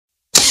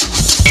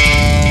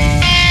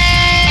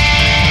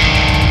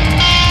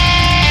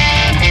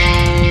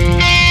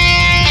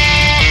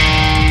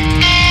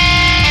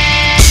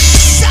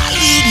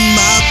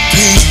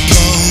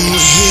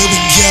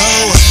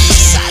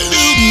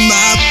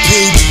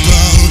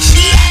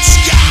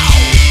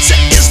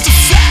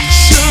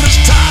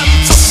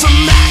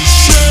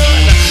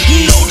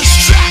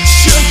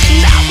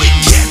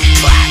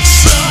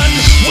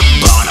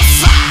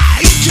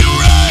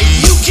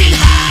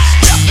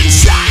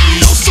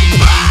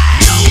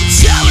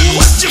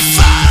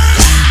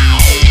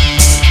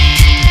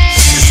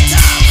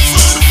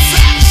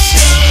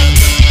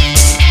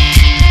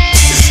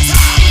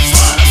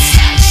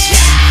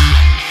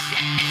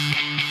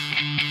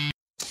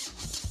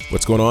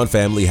What's going on,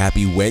 family?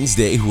 Happy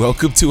Wednesday.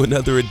 Welcome to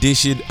another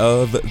edition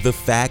of The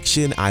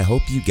Faction. I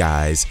hope you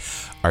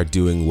guys are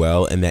doing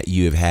well and that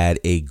you have had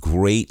a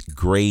great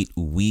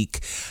week.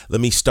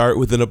 Let me start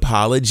with an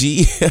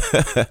apology.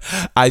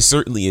 I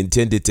certainly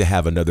intended to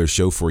have another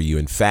show for you.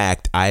 In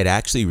fact, I had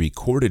actually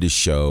recorded a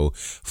show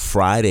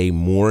Friday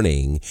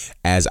morning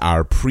as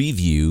our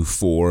preview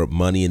for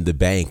Money in the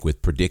Bank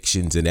with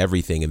predictions and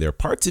everything. And there are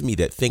parts of me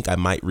that think I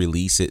might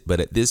release it,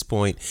 but at this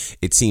point,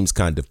 it seems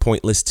kind of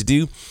pointless to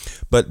do.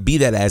 But be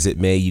that as it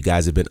may, you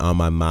guys have been on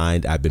my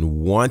mind. I've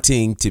been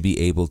wanting to be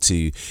able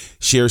to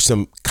share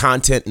some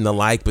content and the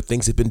like, but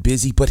things have been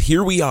busy. But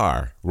here we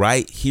are,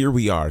 right? Here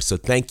we are. So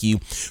thank you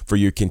for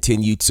your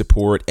continued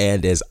support.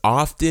 And as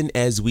often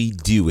as we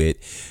do it,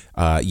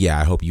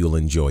 I hope you'll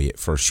enjoy it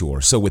for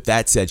sure. So with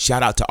that said,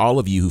 shout out to all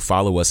of you who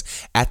follow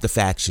us at The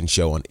Faction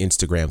Show on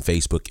Instagram,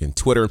 Facebook, and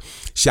Twitter.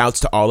 Shouts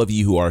to all of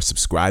you who are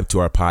subscribed to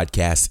our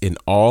podcast in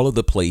all of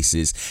the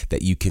places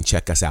that you can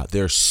check us out.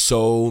 There are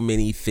so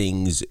many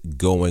things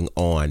going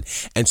on.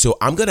 And so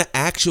I'm going to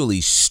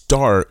actually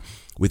start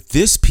with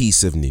this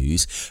piece of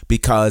news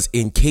because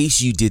in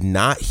case you did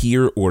not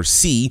hear or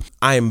see,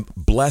 I am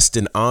blessed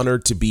and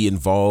honored to be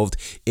involved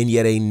in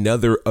yet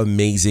another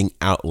amazing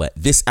outlet.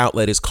 This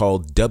outlet is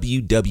called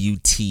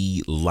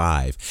WWT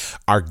Live.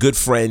 Our good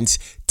friends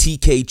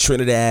TK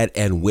Trinidad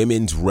and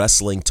Women's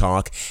Wrestling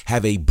Talk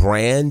have a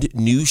brand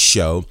new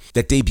show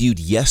that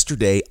debuted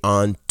yesterday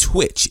on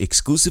Twitch,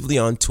 exclusively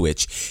on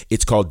Twitch.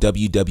 It's called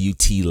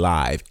WWT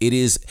Live. It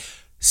is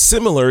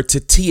similar to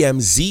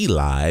TMZ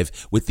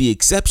Live, with the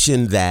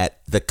exception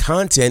that the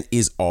content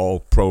is all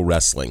pro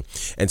wrestling.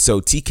 And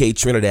so TK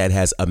Trinidad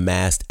has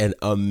amassed an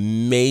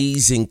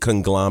amazing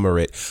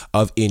conglomerate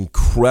of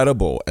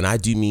incredible, and I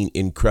do mean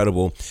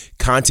incredible,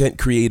 content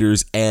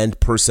creators and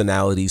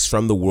personalities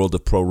from the world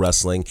of pro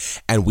wrestling.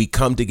 And we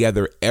come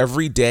together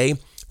every day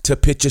to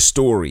pitch a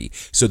story.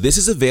 So this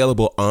is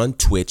available on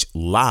Twitch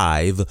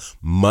live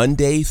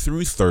Monday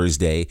through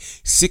Thursday,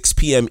 6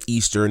 p.m.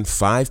 Eastern,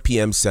 5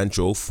 p.m.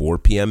 Central, 4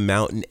 p.m.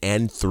 Mountain,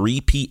 and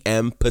 3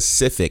 p.m.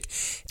 Pacific.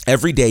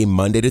 Every day,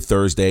 Monday to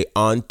Thursday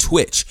on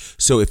Twitch.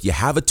 So if you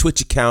have a Twitch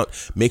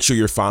account, make sure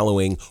you're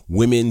following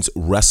Women's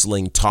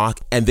Wrestling Talk.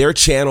 And their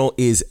channel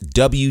is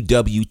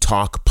WW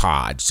Talk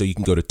Pod. So you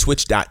can go to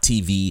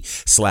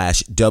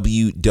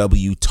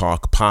twitch.tv/WW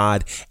Talk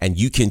Pod and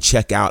you can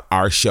check out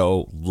our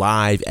show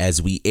live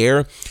as we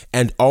air.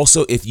 And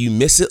also, if you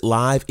miss it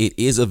live, it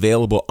is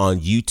available on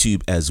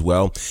YouTube as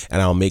well.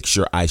 And I'll make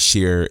sure I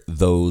share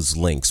those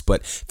links.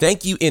 But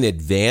thank you in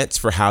advance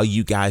for how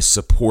you guys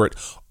support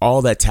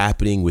all that's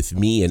happening with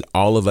me and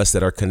all of us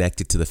that are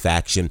connected to the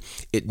faction.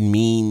 It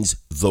means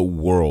the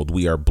world.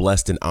 We are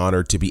blessed and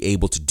honored to be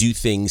able to do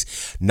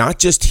things, not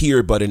just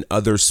here, but in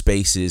other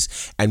spaces.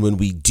 And when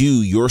we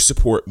do, your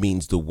support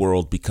means the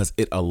world because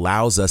it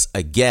allows us,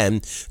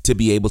 again, to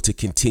be able to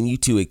continue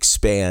to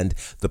expand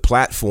the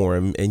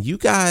platform. And you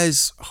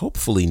guys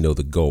hopefully know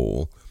the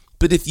goal.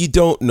 But if you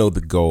don't know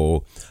the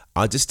goal,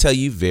 I'll just tell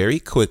you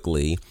very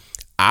quickly,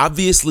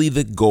 obviously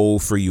the goal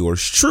for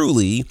yours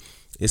truly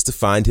is to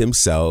find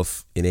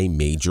himself in a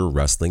major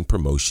wrestling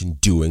promotion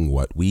doing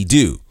what we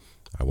do.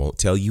 I won't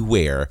tell you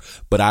where,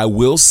 but I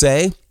will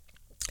say,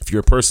 if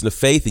you're a person of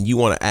faith and you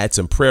want to add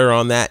some prayer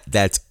on that,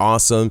 that's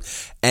awesome.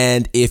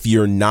 And if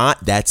you're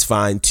not, that's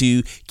fine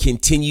too.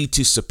 Continue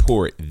to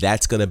support.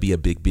 That's going to be a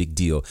big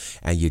deal.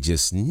 And you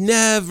just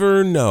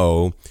never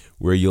know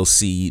where you'll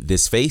see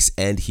this face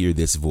and hear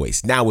this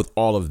voice. Now, with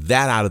all of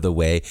that out of the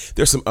way,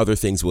 there's some other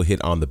things we'll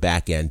hit on the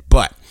back end,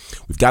 but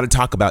we've got to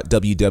talk about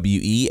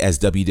WWE, as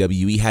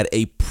WWE had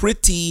a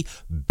pretty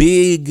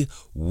big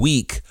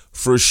week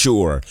for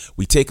sure.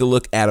 We take a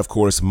look at, of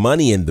course,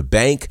 Money in the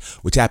Bank,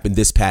 which happened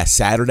this past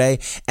Saturday.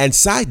 And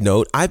side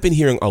note, I've been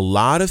hearing a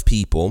lot of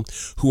people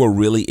who are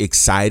really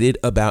excited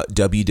about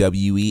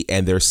WWE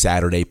and their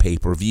Saturday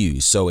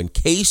pay-per-views. So in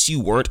case you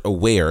weren't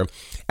aware,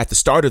 at the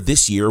start of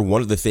this year,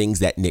 one of the things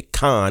that Nick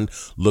Khan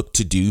looked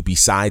to do,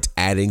 besides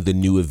adding the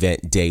new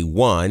event day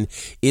one,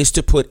 is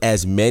to put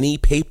as many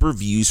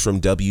pay-per-views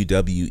from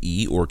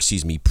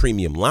WWE,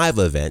 premium live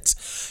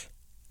events,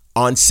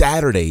 on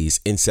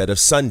Saturdays instead of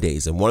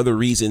Sundays. And one of the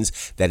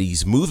reasons that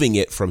he's moving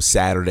it from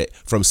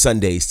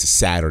Sundays to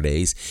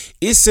Saturdays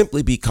is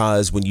simply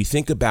because when you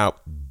think about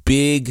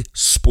big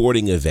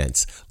sporting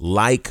events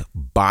like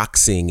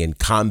boxing and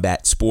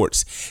combat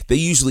sports, they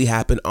usually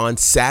happen on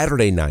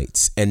Saturday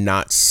nights and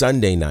not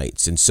Sunday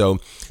nights. And so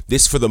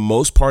this, for the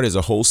most part, is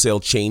a wholesale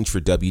change for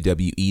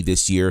WWE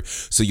this year.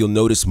 So you'll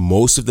notice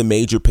most of the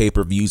major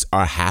pay-per-views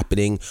are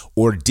happening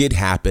or did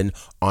happen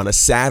on a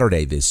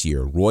Saturday this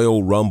year.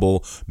 Royal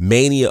Rumble,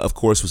 Mania, of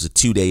course, was a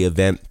 2-day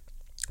event.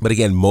 But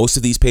again, most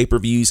of these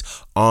pay-per-views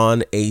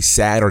on a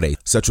Saturday.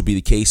 Such will be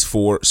the case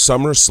for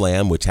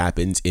SummerSlam, which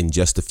happens in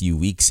just a few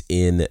weeks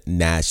in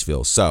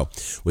Nashville. So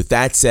with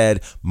that said,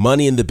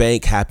 Money in the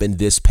Bank happened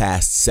this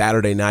past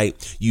Saturday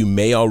night. You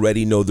may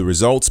already know the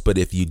results, but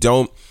if you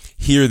don't,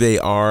 Here they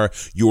are.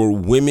 Your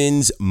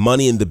women's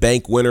Money in the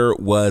Bank winner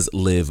was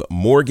Liv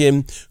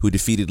Morgan, who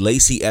defeated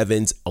Lacey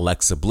Evans,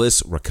 Alexa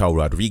Bliss, Raquel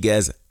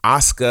Rodriguez,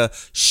 Asuka,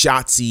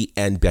 Shotzi,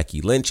 and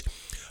Becky Lynch.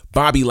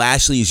 Bobby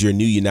Lashley is your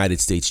new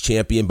United States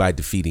champion by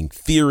defeating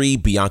Theory.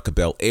 Bianca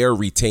Belair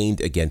retained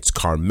against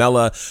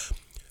Carmella.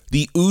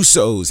 The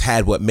Usos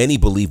had what many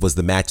believe was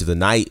the match of the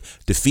night,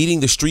 defeating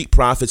the Street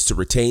Profits to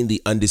retain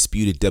the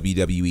undisputed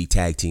WWE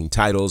Tag Team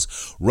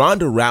titles.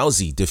 Ronda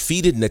Rousey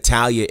defeated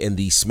Natalya in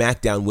the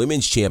SmackDown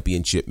Women's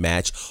Championship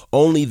match,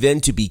 only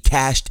then to be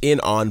cashed in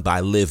on by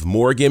Liv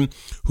Morgan,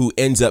 who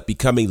ends up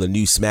becoming the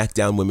new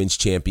SmackDown Women's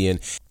Champion.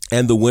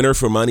 And the winner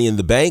for Money in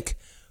the Bank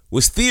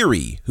was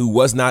Theory, who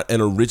was not an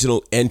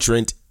original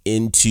entrant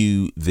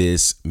into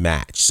this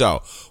match.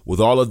 So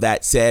with all of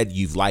that said,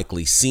 you've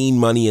likely seen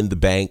Money in the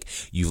Bank.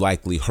 You've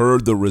likely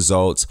heard the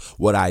results.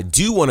 What I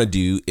do want to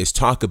do is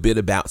talk a bit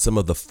about some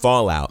of the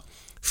fallout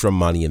from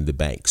Money in the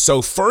Bank.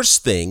 So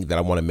first thing that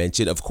I want to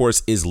mention, of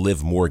course, is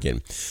Liv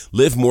Morgan.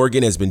 Liv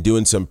Morgan has been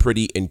doing some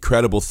pretty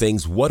incredible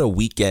things. What a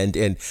weekend.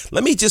 And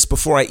let me just,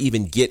 before I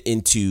even get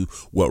into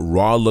what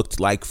Raw looked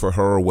like for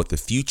her, what the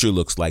future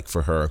looks like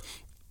for her,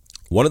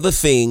 one of the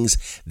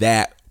things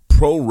that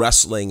pro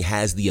wrestling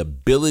has the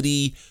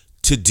ability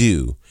to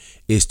do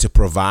is to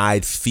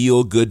provide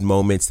feel-good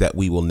moments that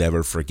we will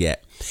never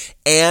forget.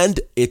 And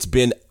it's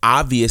been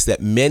obvious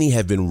that many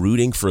have been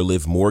rooting for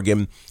Liv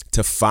Morgan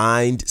to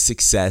find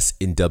success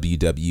in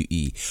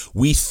WWE.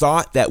 We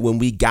thought that when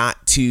we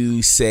got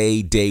to,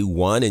 say, day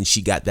one and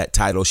she got that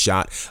title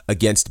shot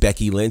against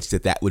Becky Lynch,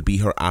 that would be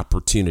her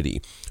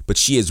opportunity. But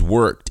she has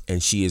worked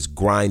and she has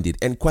grinded.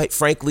 And quite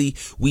frankly,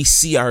 we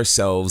see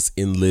ourselves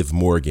in Liv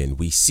Morgan.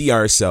 We see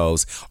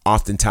ourselves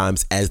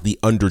oftentimes as the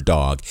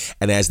underdog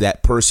and as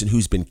that person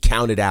who's been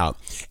counted out.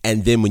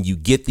 And then when you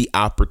get the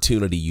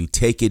opportunity, you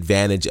take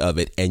advantage of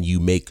it and you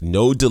make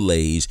no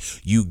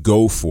delays. You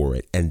go for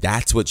it. And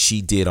that's what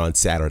she did on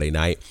Saturday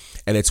night.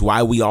 And it's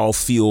why we all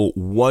feel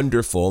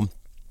wonderful.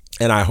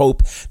 And I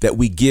hope that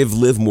we give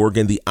Liv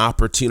Morgan the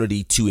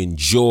opportunity to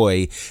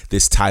enjoy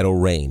this title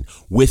reign.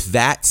 With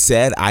that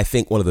said, I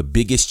think one of the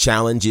biggest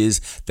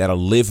challenges that a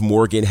Liv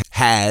Morgan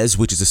has,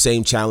 which is the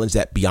same challenge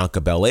that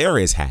Bianca Belair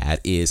has had,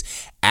 is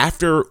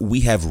after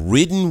we have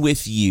ridden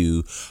with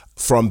you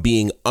from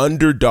being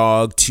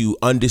underdog to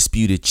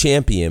undisputed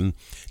champion,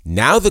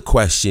 now the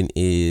question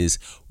is,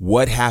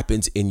 what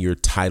happens in your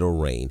title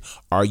reign?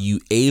 Are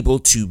you able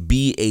to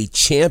be a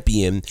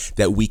champion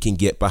that we can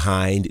get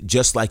behind,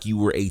 just like you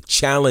were a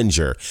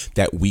challenger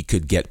that we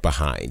could get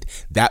behind?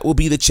 That will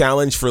be the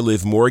challenge for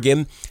Liv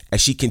Morgan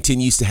as she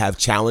continues to have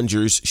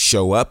challengers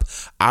show up.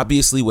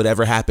 Obviously,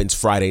 whatever happens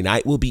Friday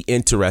night will be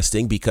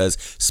interesting because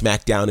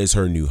SmackDown is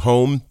her new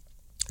home.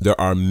 There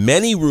are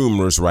many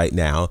rumors right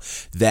now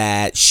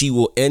that she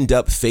will end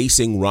up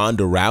facing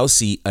Ronda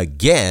Rousey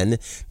again,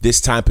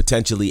 this time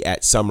potentially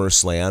at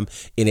SummerSlam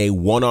in a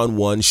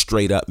one-on-one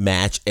straight-up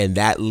match, and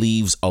that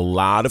leaves a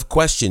lot of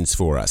questions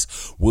for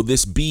us. Will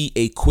this be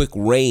a quick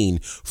reign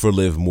for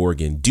Liv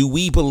Morgan? Do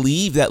we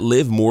believe that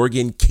Liv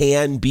Morgan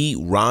can beat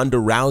Ronda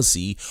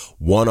Rousey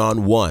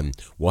one-on-one?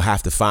 We'll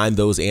have to find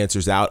those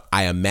answers out,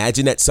 I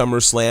imagine, at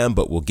SummerSlam,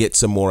 but we'll get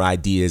some more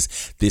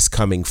ideas this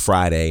coming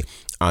Friday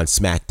on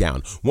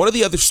SmackDown. One of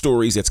the other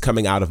stories that's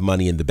coming out of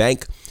Money in the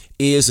Bank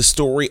is a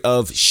story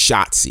of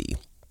Shotzi.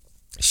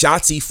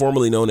 Shotzi,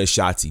 formerly known as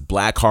Shotzi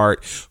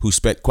Blackheart, who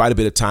spent quite a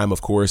bit of time,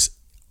 of course,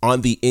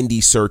 on the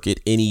indie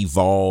circuit, in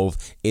Evolve,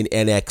 in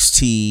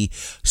NXT,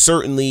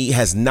 certainly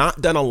has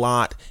not done a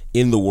lot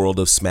in the world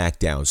of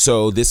SmackDown.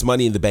 So this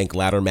Money in the Bank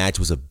ladder match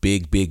was a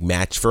big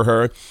match for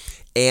her.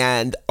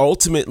 And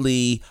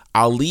ultimately,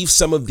 I'll leave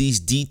some of these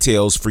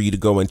details for you to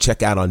go and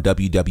check out on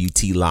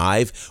WWT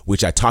Live,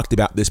 which I talked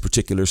about this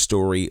particular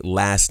story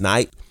last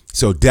night.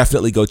 So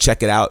definitely go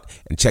check it out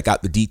and check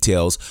out the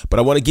details. But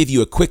I want to give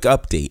you a quick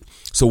update.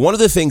 So one of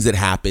the things that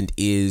happened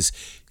is,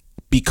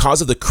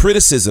 because of the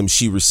criticism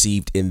she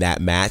received in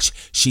that match,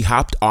 she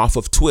hopped off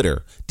of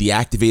Twitter,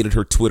 deactivated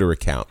her Twitter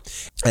account,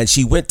 and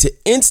she went to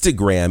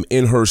Instagram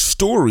in her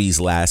stories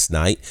last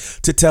night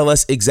to tell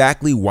us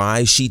exactly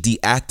why she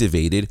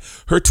deactivated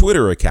her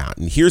Twitter account.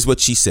 And here's what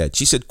she said.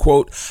 She said,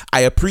 quote, "I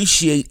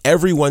appreciate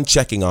everyone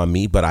checking on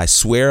me, but I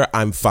swear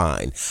I'm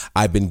fine.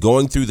 I've been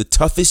going through the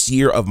toughest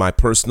year of my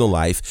personal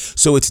life,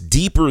 so it's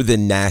deeper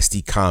than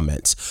nasty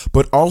comments.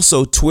 But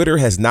also, Twitter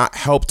has not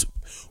helped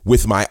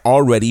with my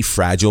already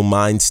fragile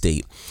mind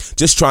state.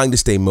 Just trying to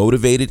stay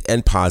motivated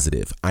and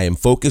positive. I am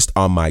focused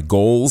on my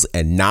goals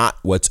and not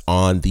what's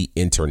on the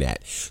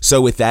internet."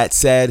 So with that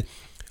said,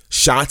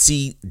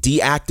 Shotzi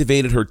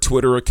deactivated her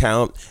Twitter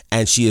account,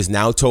 and she has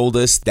now told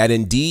us that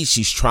indeed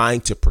she's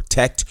trying to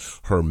protect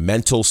her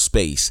mental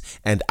space.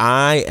 And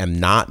I am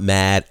not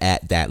mad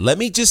at that. Let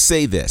me just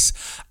say this.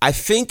 I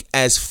think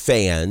as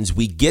fans,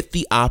 we get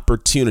the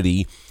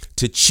opportunity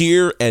to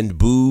cheer and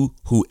boo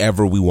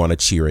whoever we want to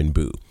cheer and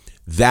boo.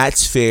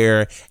 That's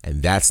fair,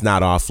 and that's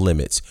not off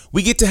limits.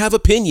 We get to have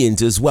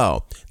opinions as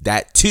well.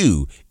 That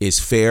too is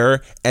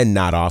fair and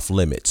not off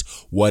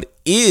limits. What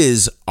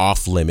is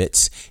off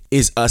limits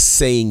is us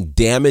saying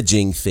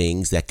damaging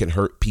things that can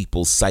hurt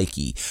people's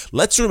psyche.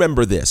 Let's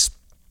remember this.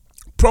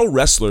 Pro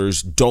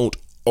wrestlers don't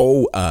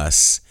owe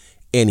us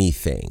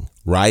anything,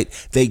 right?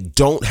 They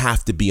don't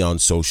have to be on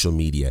social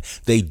media.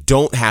 They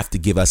don't have to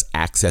give us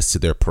access to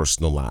their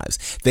personal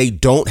lives. They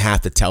don't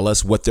have to tell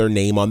us what their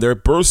name on their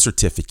birth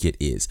certificate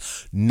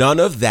is. None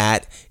of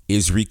that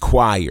is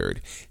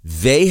required.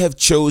 They have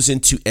chosen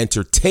to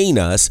entertain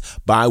us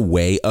by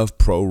way of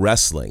pro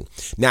wrestling.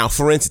 Now,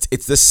 for instance,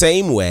 it's the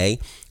same way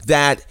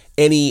that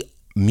any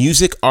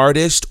music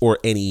artist or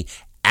any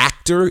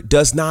actor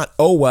does not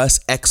owe us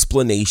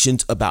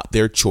explanations about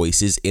their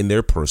choices in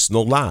their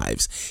personal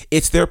lives.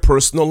 It's their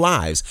personal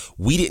lives.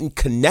 We didn't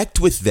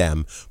connect with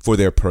them for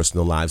their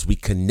personal lives. We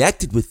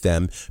connected with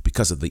them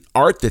because of the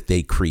art that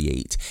they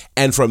create.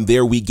 And from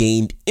there, we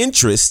gained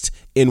interest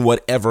in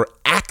whatever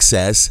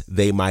access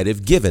they might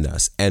have given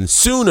us. And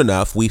soon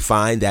enough, we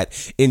find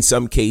that in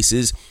some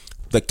cases,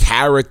 the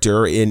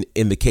character in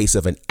the case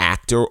of an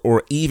actor,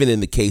 or even in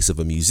the case of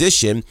a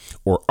musician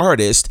or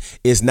artist,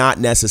 is not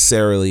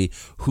necessarily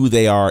who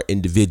they are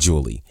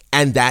individually.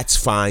 And that's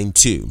fine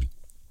too.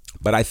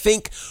 But I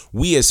think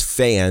we as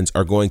fans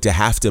are going to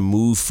have to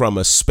move from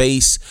a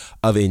space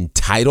of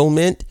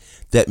entitlement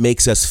that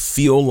makes us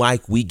feel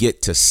like we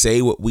get to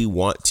say what we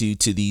want to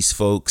these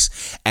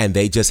folks, and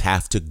they just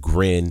have to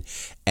grin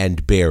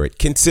and bear it.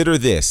 Consider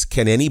this.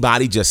 Can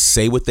anybody just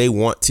say what they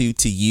want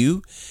to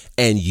you,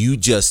 and you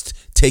just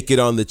take it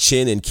on the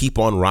chin and keep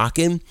on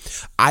rocking?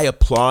 I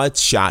applaud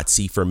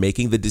Shotzi for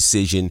making the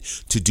decision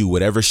to do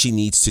whatever she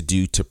needs to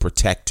do to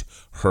protect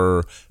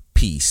her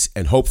peace.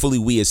 And hopefully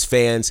we as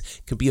fans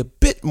can be a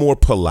bit more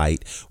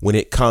polite when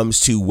it comes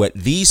to what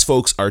these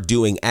folks are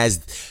doing as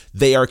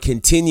they are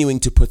continuing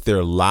to put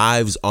their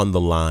lives on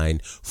the line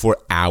for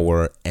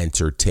our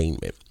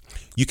entertainment.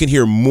 You can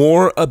hear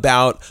more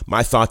about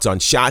my thoughts on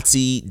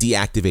Shotzi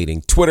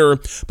deactivating Twitter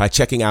by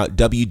checking out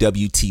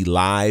WWT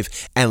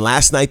Live. And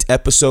last night's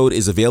episode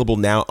is available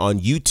now on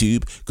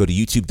YouTube. Go to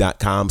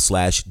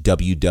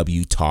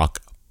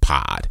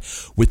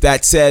youtube.com/WWTalkPod. With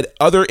that said,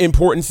 other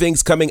important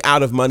things coming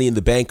out of Money in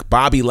the Bank: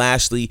 Bobby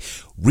Lashley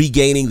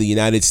regaining the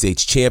United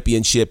States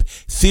Championship,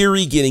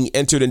 Theory getting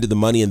entered into the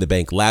Money in the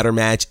Bank ladder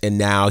match, and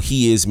now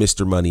he is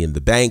Mr. Money in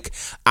the Bank.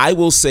 I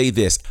will say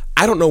this.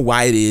 I don't know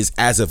why it is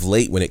as of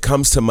late when it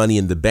comes to Money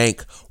in the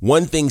Bank,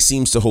 one thing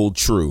seems to hold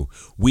true.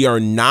 We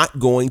are not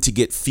going to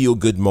get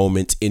feel-good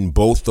moments in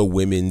both the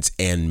women's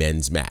and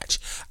men's match.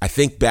 I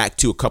think back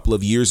to a couple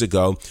of years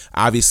ago,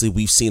 obviously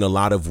we've seen a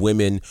lot of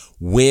women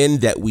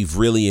win that we've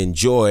really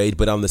enjoyed,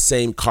 but on the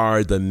same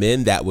card, the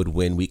men that would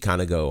win, we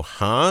kind of go,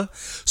 huh?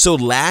 So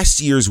last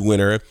year's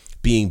winner,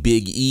 being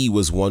Big E,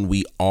 was one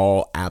we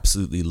all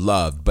absolutely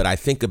loved. But I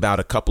think about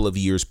a couple of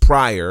years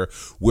prior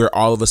where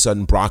all of a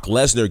sudden Brock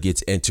Lesnar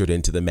gets entered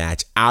into the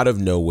match out of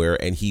nowhere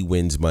and he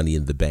wins Money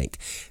in the Bank.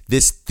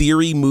 This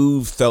Theory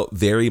move felt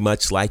very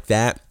much like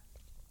that.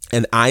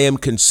 And I am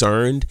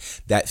concerned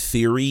that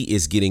Theory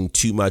is getting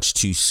too much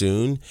too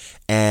soon.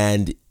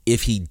 And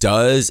if he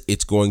does,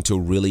 it's going to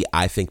really,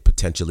 I think,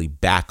 potentially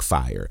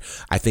backfire.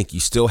 I think you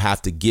still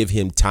have to give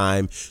him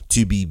time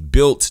to be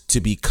built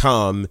to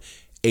become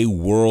a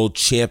world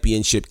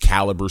championship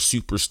caliber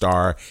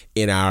superstar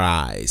in our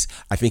eyes.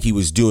 I think he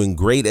was doing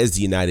great as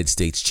the United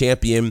States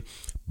champion,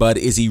 but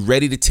is he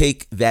ready to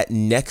take that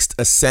next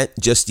ascent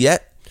just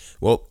yet?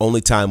 Well,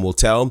 only time will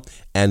tell,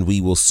 and we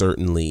will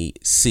certainly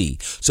see.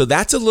 So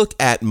that's a look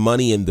at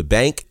Money in the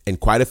Bank, and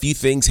quite a few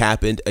things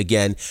happened,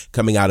 again,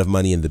 coming out of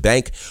Money in the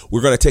Bank.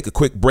 We're going to take a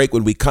quick break.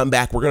 When we come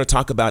back, we're going to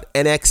talk about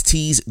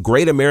NXT's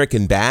Great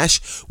American Bash,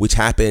 which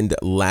happened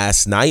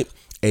last night.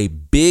 A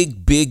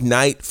big, big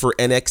night for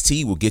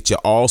NXT. We'll get you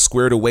all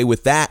squared away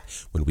with that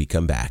when we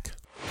come back.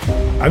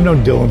 I've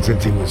known Dylan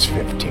since he was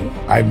 15.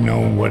 I've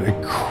known what a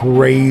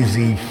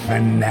crazy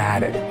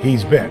fanatic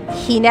he's been.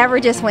 He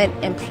never just went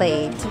and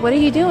played. So what are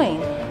you doing?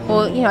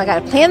 Well, I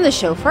got to plan the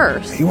show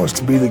first. He wants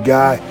to be the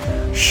guy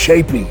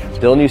shaping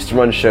it. Dylan used to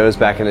run shows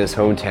back in his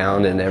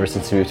hometown, and ever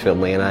since he moved to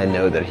Atlanta, I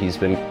know that he's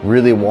been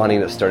really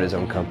wanting to start his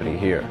own company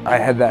here. I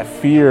had that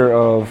fear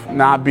of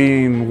not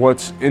being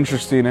what's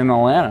interesting in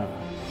Atlanta.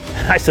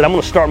 I said, I'm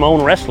going to start my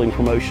own wrestling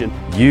promotion.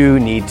 You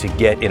need to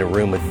get in a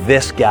room with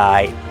this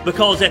guy.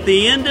 Because at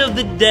the end of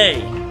the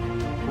day,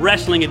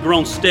 wrestling had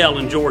grown stale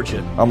in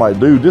Georgia. I'm like,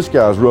 dude, this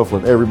guy's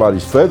ruffling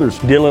everybody's feathers.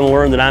 Dylan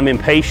learned that I'm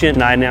impatient,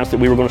 and I announced that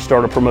we were going to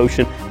start a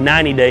promotion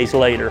 90 days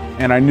later.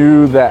 And I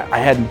knew that I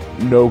had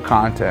no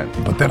content.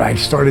 But then I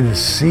started to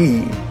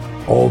see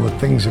all the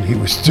things that he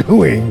was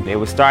doing. It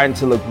was starting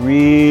to look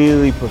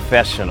really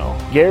professional.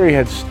 Gary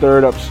had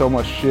stirred up so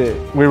much shit.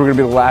 We were going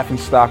to be the laughing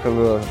stock of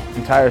the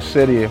entire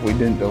city if we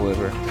didn't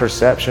deliver.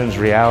 Perception's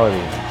reality.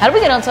 How did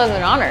we get on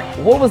Southern Honor?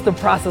 What was the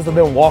process of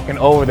them walking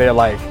over there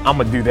like, I'm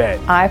going to do that?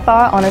 I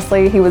thought,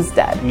 honestly, he was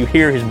dead. You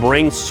hear his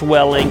brain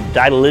swelling.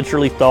 I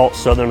literally thought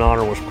Southern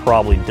Honor was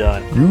probably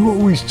done. You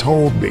always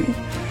told me,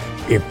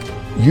 if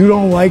You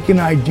don't like an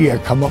idea,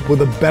 come up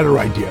with a better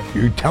idea.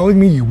 You're telling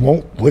me you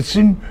won't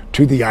listen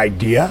to the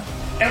idea?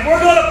 And we're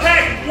going to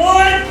pack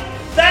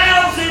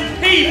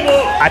 1,000 people.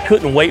 I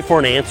couldn't wait for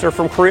an answer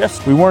from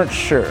Chris. We weren't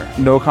sure.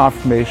 No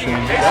confirmation.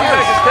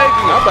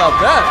 How about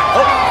that?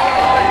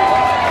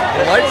 Oh,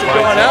 the lights are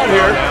going out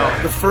here.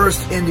 The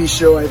first indie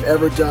show I've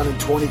ever done in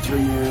 23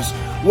 years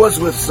was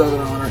with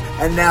Southern Honor,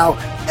 and now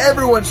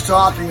everyone's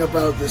talking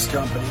about this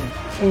company.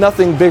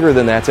 Nothing bigger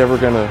than that's ever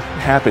going to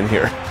happen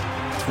here.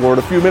 For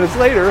a few minutes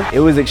later, it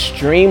was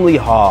extremely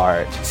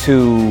hard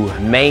to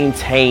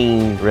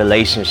maintain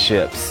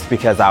relationships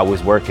because I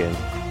was working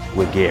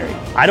with Gary.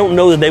 I don't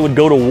know that they would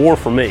go to war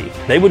for me.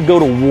 They would go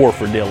to war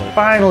for Dylan.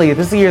 Finally,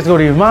 this year's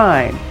going to be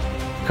mine.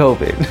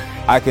 COVID.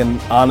 I can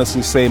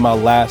honestly say my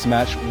last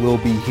match will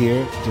be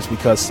here just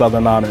because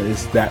Southern Honor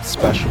is that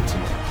special to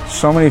me.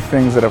 So many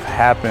things that have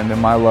happened in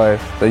my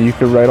life that you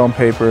could write on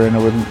paper and it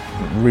would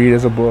read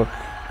as a book.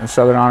 And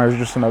Southern Honor is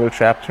just another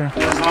chapter.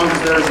 As long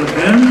as there's a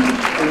them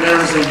and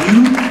there's a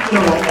you,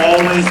 there will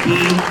always be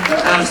the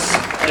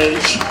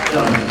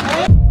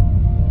SHW.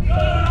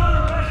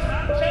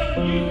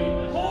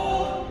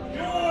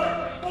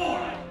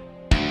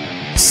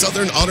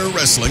 Southern Honor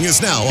Wrestling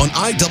is now on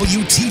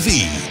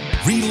IWTV.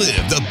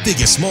 Relive the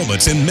biggest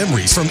moments and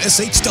memories from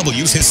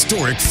SHW's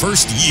historic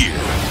first year.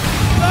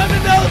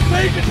 Simon Dallas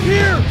Page is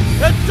here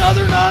at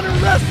Southern Honor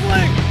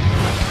Wrestling.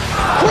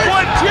 Chris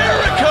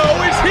Jericho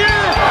is here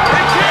in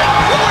Canton,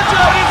 Georgia.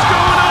 What is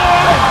going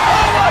on?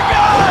 Oh my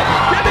God!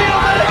 Kenny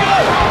Omega!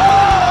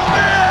 Oh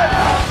man!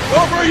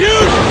 Over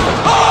huge!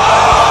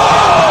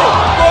 Oh!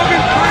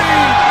 Logan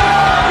Creed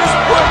just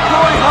put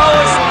Corey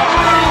Hollis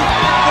through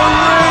the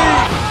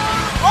ring.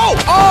 Oh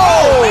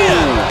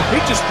man! He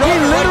just dropped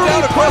him right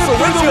down across the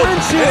windshield. And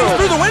he's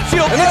through the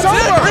windshield. And it's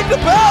over. Ring the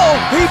bell.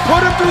 He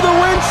put him through the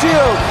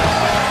windshield.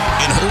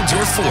 And hold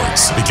your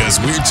forts, because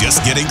we're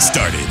just getting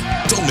started.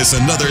 Don't miss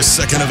another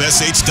second of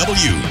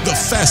SHW, the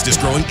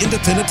fastest growing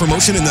independent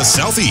promotion in the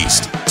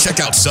Southeast. Check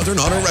out Southern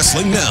Honor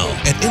Wrestling now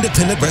at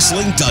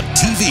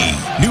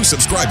independentwrestling.tv. New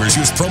subscribers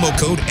use promo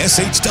code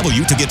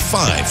SHW to get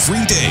 5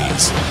 free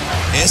days.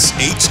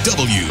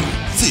 SHW,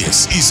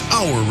 this is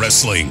our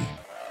wrestling.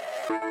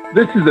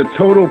 This is a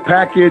total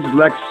package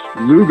Lex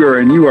Luger,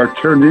 and you are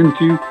turned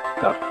into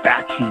the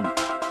faction.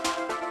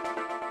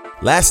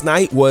 Last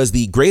night was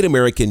the Great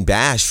American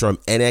Bash from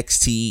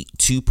NXT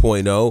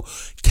 2.0,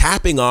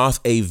 capping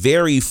off a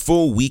very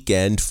full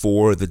weekend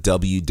for the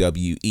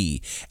WWE.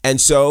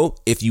 And so,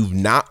 if you've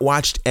not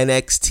watched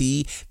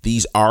NXT,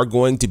 these are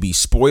going to be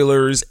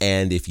spoilers,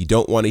 and if you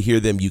don't want to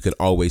hear them, you can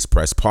always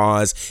press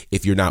pause.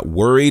 If you're not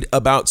worried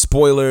about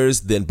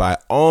spoilers, then by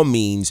all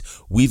means,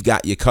 we've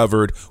got you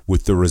covered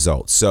with the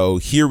results. So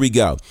here we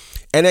go.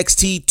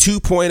 NXT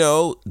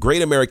 2.0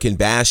 Great American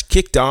Bash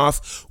kicked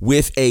off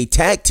with a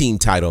tag team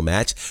title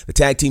match. The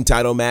tag team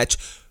title match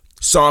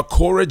saw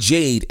Cora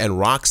Jade and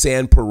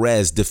Roxanne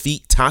Perez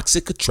defeat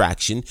Toxic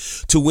Attraction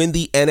to win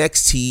the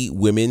NXT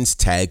Women's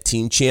Tag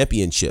Team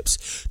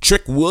Championships.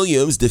 Trick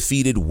Williams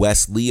defeated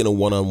Wes Lee in a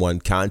one-on-one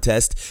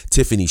contest.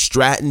 Tiffany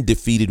Stratton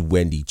defeated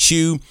Wendy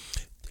Chu.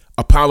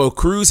 Apollo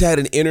Crews had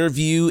an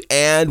interview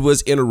and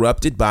was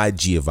interrupted by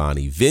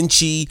Giovanni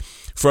Vinci.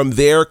 From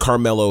there,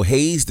 Carmelo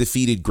Hayes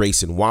defeated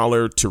Grayson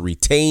Waller to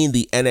retain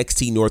the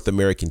NXT North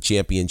American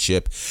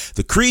Championship.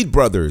 The Creed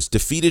brothers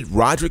defeated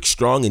Roderick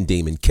Strong and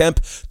Damon Kemp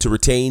to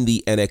retain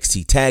the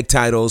NXT tag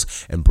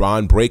titles, and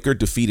Bron Breakker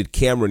defeated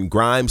Cameron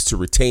Grimes to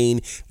retain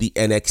the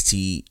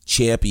NXT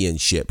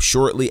Championship.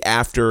 Shortly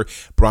after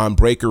Bron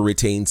Breakker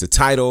retains the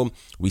title,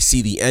 we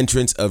see the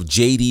entrance of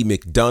JD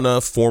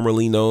McDonough,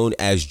 formerly known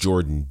as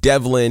Jordan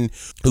Devlin,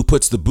 who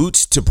puts the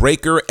boots to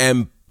Breakker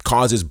and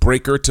causes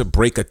Breakker to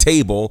break a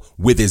table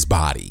with his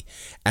body.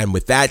 And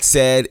with that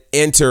said,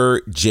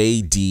 enter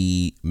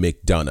JD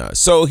McDonough.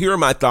 So here are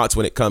my thoughts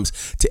when it comes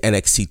to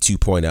NXT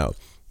 2.0.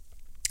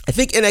 I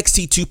think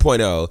NXT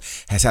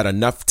 2.0 has had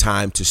enough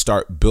time to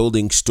start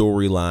building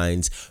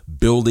storylines,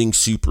 building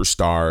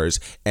superstars,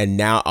 and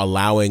now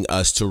allowing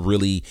us to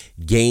really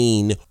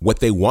gain what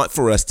they want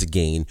for us to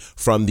gain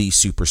from these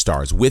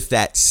superstars. With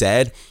that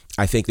said,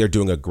 I think they're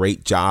doing a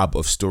great job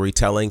of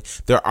storytelling.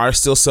 There are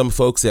still some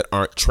folks that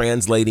aren't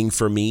translating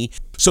for me.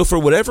 So for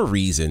whatever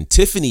reason,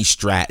 Tiffany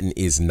Stratton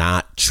is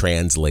not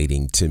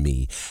translating to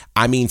me.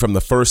 I mean, from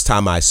the first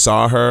time I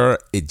saw her,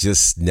 it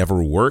just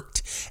never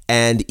worked.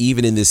 And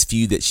even in this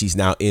feud that she's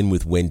now in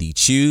with Wendy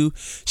Chu,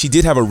 she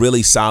did have a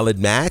really solid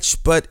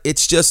match, but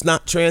it's just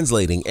not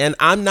translating. And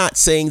I'm not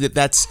saying that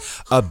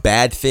that's a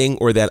bad thing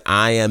or that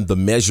I am the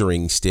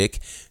measuring stick.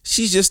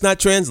 She's just not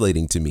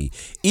translating to me.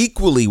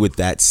 Equally with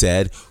that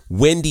said,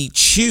 Wendy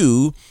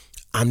Chu,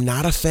 I'm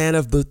not a fan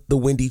of the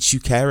Wendy Chu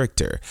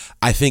character.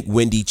 I think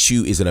Wendy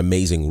Chu is an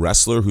amazing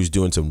wrestler who's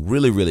doing some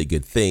really, really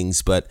good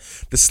things, but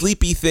the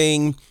sleepy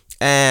thing,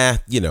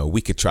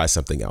 we could try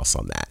something else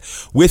on that.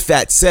 With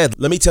that said,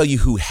 let me tell you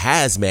who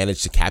has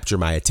managed to capture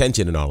my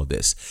attention in all of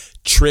this.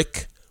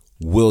 Trick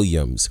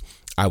Williams.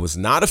 I was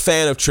not a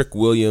fan of Trick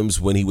Williams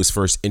when he was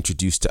first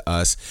introduced to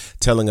us,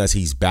 telling us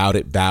he's bout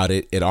it.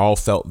 It all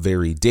felt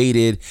very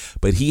dated,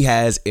 but he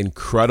has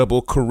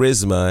incredible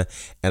charisma,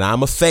 and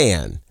I'm a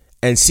fan.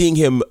 And seeing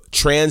him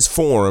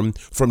transform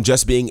from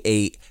just being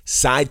a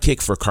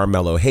sidekick for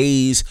Carmelo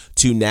Hayes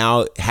to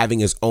now having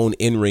his own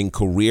in-ring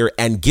career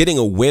and getting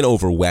a win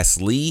over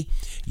Wes Lee,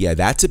 yeah,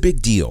 that's a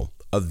big deal.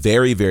 A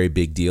very, very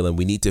big deal. And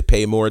we need to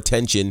pay more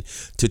attention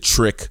to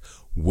Trick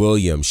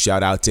Williams.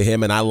 Shout out to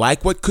him. And I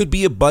like what could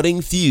be a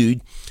budding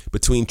feud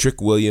between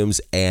Trick Williams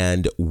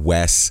and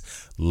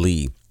Wes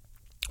Lee.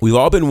 We've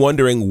all been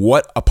wondering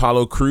what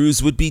Apollo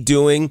Crews would be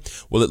doing.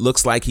 Well, it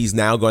looks like he's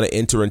now going to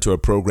enter into a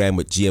program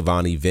with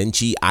Giovanni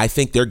Vinci. I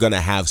think they're going to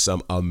have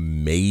some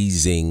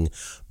amazing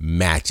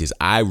matches.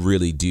 I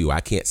really do. I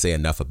can't say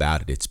enough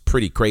about it. It's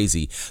pretty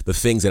crazy, the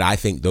things that I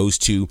think those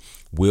two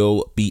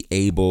will be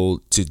able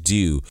to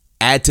do.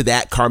 Add to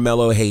that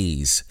Carmelo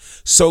Hayes.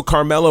 So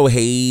Carmelo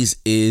Hayes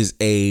is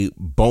a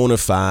bona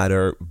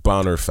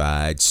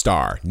fide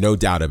star, no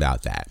doubt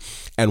about that.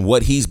 And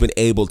what he's been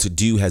able to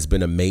do has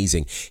been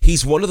amazing.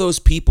 He's one of those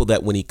people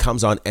that when he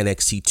comes on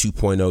NXT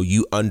 2.0,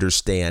 you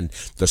understand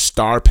the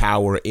star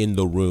power in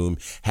the room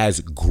has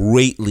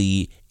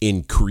greatly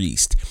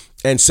increased.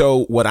 And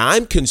so what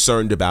I'm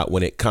concerned about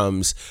when it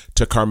comes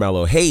to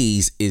Carmelo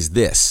Hayes is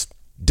this.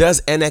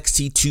 Does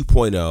NXT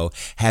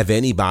 2.0 have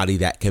anybody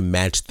that can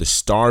match the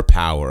star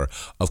power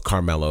of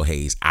Carmelo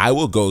Hayes? I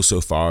will go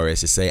so far as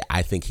to say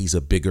I think he's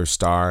a bigger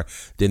star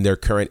than their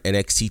current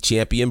NXT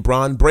champion,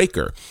 Bron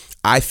Breakker.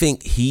 I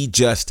think he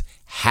just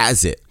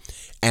has it.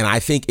 And I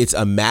think it's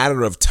a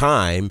matter of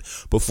time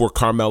before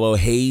Carmelo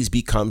Hayes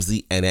becomes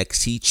the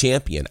NXT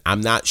champion.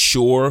 I'm not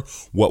sure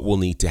what will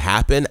need to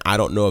happen. I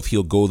don't know if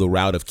he'll go the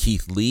route of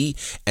Keith Lee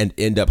and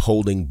end up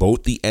holding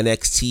both the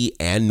NXT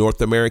and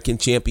North American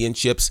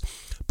championships.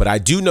 But I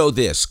do know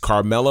this,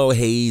 Carmelo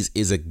Hayes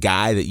is a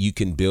guy that you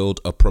can build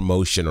a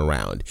promotion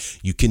around.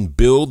 You can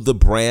build the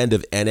brand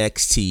of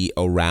NXT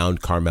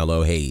around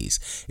Carmelo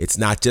Hayes. It's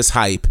not just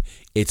hype,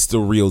 it's the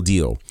real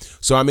deal.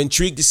 So I'm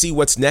intrigued to see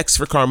what's next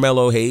for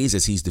Carmelo Hayes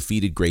as he's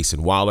defeated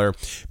Grayson Waller.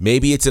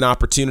 Maybe it's an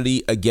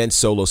opportunity against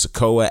Solo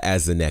Sikoa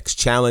as the next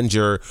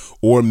challenger,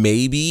 or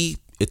maybe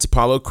it's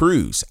Apollo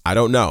Crews. I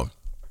don't know,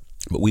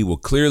 but we will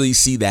clearly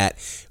see that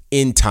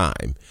in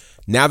time.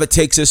 Now that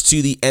takes us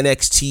to the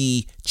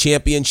NXT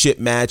Championship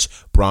match.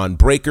 Bron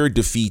Breakker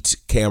defeats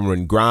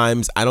Cameron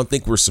Grimes. I don't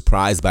think we're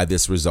surprised by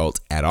this result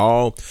at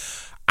all.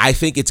 I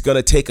think it's going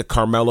to take a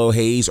Carmelo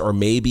Hayes or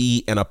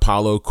maybe an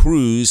Apollo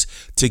Crews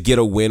to get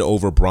a win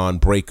over Bron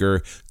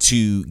Breakker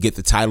to get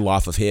the title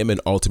off of him and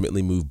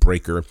ultimately move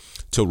Breakker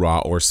to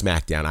Raw or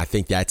SmackDown. I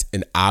think that's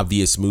an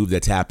obvious move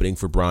that's happening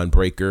for Bron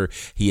Breakker.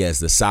 He has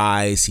the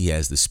size, he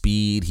has the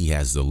speed, he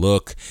has the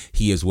look.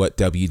 He is what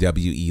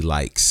WWE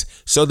likes.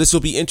 So this will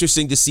be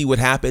interesting to see what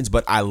happens,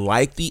 but I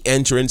like the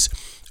entrance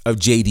of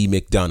JD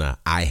McDonough.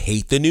 I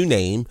hate the new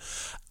name.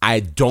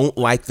 I don't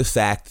like the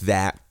fact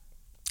that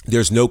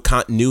there's no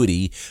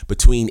continuity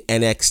between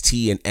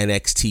NXT and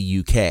NXT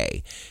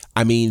UK.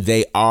 I mean,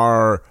 they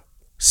are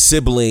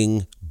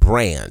sibling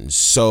brands,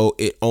 so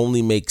it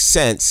only makes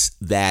sense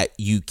that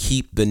you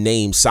keep the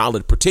name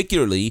solid,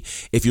 particularly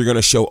if you're going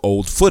to show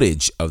old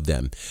footage of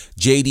them.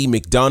 JD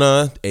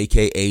McDonough,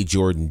 aka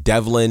Jordan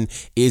Devlin,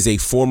 is a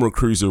former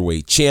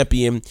cruiserweight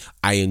champion.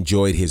 I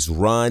enjoyed his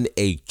run,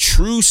 a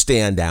true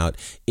standout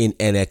in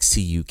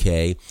NXT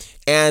UK,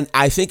 and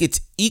I think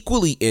it's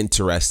equally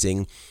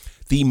interesting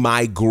the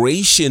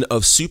migration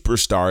of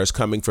superstars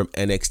coming from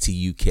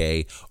NXT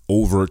UK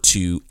over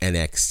to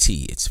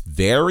NXT. It's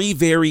very,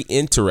 very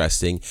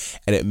interesting,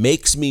 and it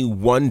makes me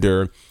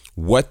wonder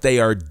what they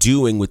are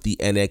doing with the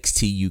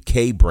NXT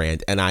UK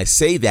brand. And I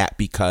say that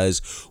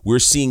because we're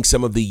seeing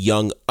some of the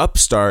young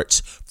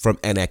upstarts from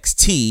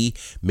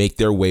NXT make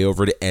their way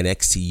over to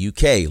NXT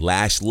UK.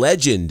 Lash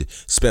Legend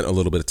spent a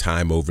little bit of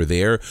time over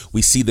there.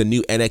 We see the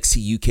new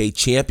NXT UK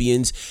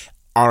champions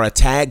are a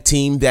tag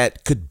team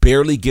that could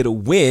barely get a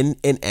win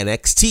in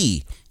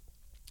NXT.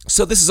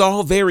 So this is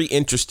all very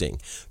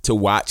interesting to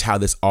watch how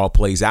this all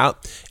plays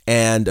out.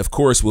 And of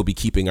course, we'll be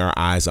keeping our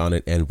eyes on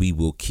it and we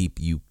will keep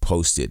you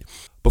posted.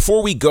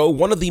 Before we go,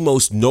 one of the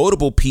most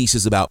notable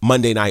pieces about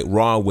Monday Night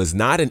Raw was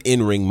not an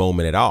in-ring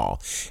moment at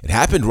all. It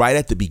happened right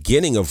at the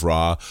beginning of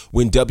Raw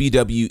when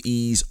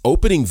WWE's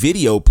opening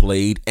video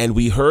played and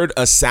we heard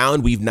a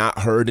sound we've not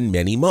heard in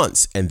many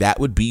months, and that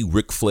would be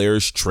Ric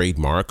Flair's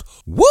trademark,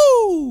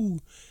 woo!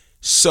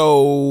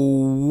 So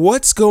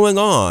what's going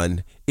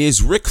on?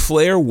 Is Ric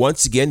Flair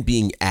once again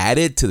being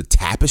added to the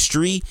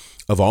tapestry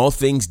of all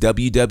things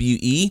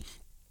WWE?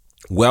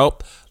 Well,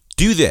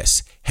 do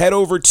this. Head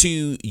over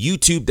to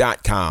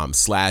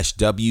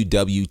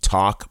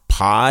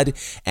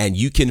youtube.com/WWTalkPod and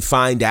you can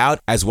find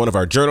out, as one of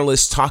our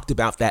journalists talked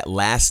about that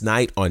last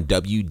night on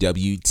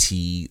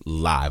WWT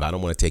Live. I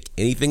don't want to take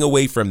anything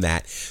away from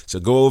that. So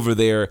go over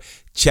there,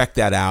 check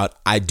that out.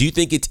 I do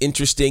think it's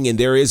interesting, and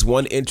there is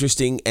one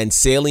interesting and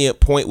salient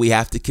point we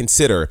have to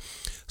consider.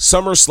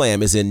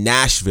 SummerSlam is in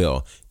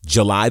Nashville,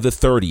 July the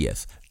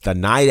 30th. The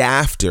night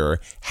after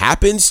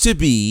happens to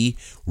be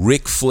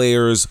Ric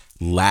Flair's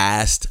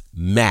last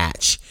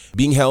match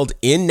being held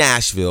in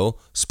Nashville,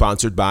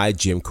 sponsored by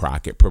Jim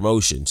Crockett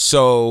Promotions.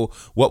 So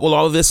what will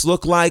all of this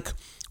look like?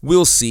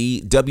 We'll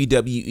see.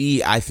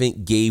 WWE, I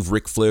think, gave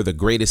Ric Flair the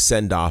greatest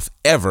send-off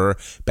ever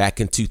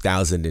back in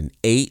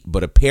 2008,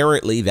 but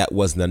apparently that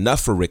wasn't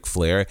enough for Ric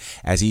Flair,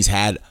 as he's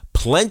had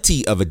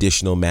plenty of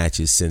additional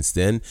matches since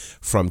then,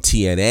 from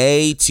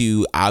TNA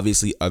to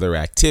obviously other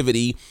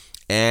activity,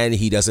 and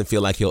he doesn't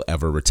feel like he'll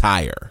ever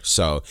retire.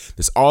 So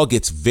this all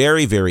gets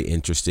very, very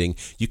interesting.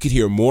 You could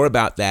hear more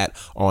about that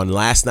on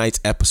last night's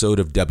episode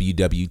of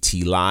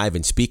WWT Live.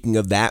 And speaking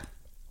of that,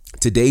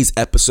 today's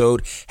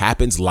episode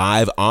happens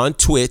live on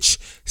Twitch,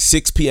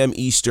 6 p.m.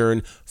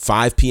 Eastern,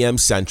 5 p.m.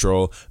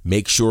 Central.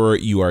 Make sure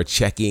you are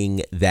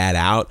checking that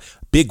out.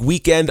 Big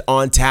weekend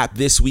on tap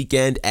this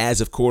weekend,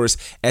 as of course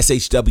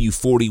SHW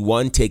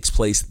 41 takes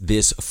place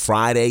this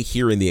Friday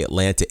here in the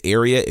Atlanta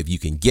area. If you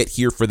can get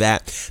here for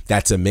that,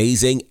 that's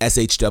amazing.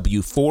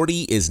 SHW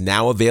 40 is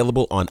now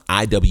available on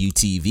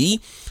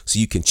IWTV, so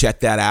you can check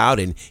that out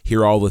and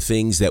hear all the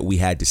things that we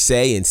had to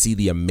say and see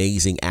the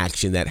amazing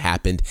action that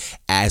happened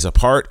as a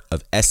part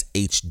of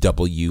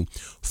SHW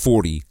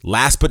 40.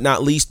 Last but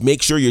not least,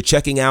 make sure you're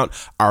checking out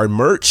our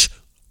merch,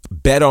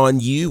 Bet on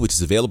You, which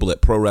is available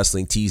at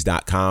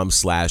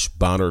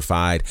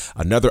ProWrestlingTees.com/Bonnerfied.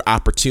 Another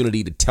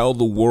opportunity to tell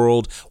the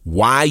world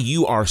why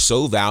you are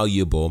so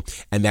valuable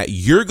and that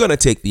you're going to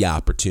take the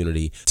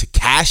opportunity to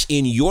cash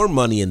in your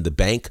money in the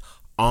bank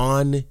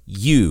on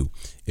you.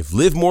 If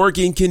Liv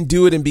Morgan can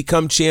do it and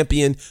become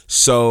champion,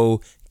 so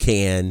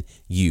can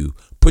you.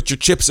 Put your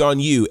chips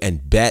on you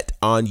and bet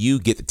on you.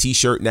 Get the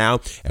t-shirt now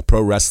at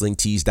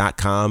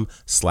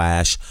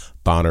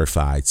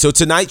ProWrestlingTees.com/Bonnerfied. So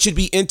tonight should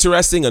be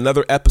interesting.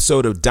 Another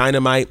episode of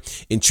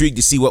Dynamite. Intrigued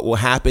to see what will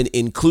happen,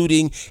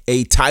 including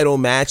a title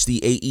match, the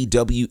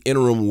AEW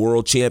Interim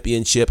World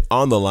Championship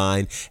on the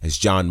line, as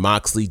Jon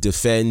Moxley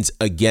defends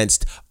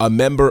against a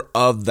member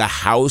of the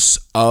House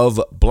of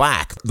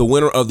Black, the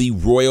winner of the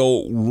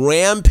Royal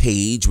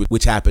Rampage,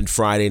 which happened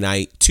Friday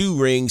night. 2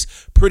 rings.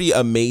 Pretty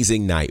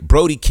amazing night.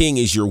 Brody King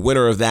is your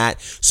winner of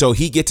that, so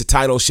he gets a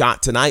title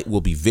shot tonight.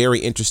 We'll be very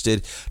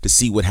interested to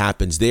see what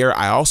happens there.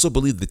 I also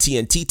believe the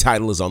TNT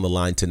title is on the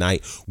line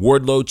tonight.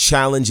 Wardlow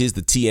challenges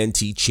the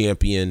TNT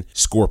champion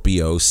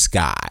Scorpio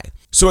Sky.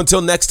 So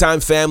until next time,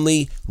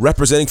 family,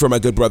 representing for my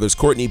good brothers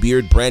Courtney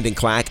Beard, Brandon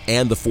Clack,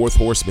 and the Fourth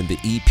Horseman, the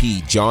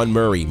EP, John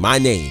Murray, my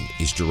name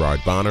is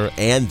Gerard Bonner,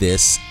 and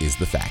this is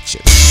The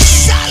Faction.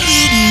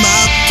 Salute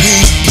my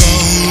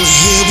people,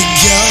 here we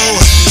go.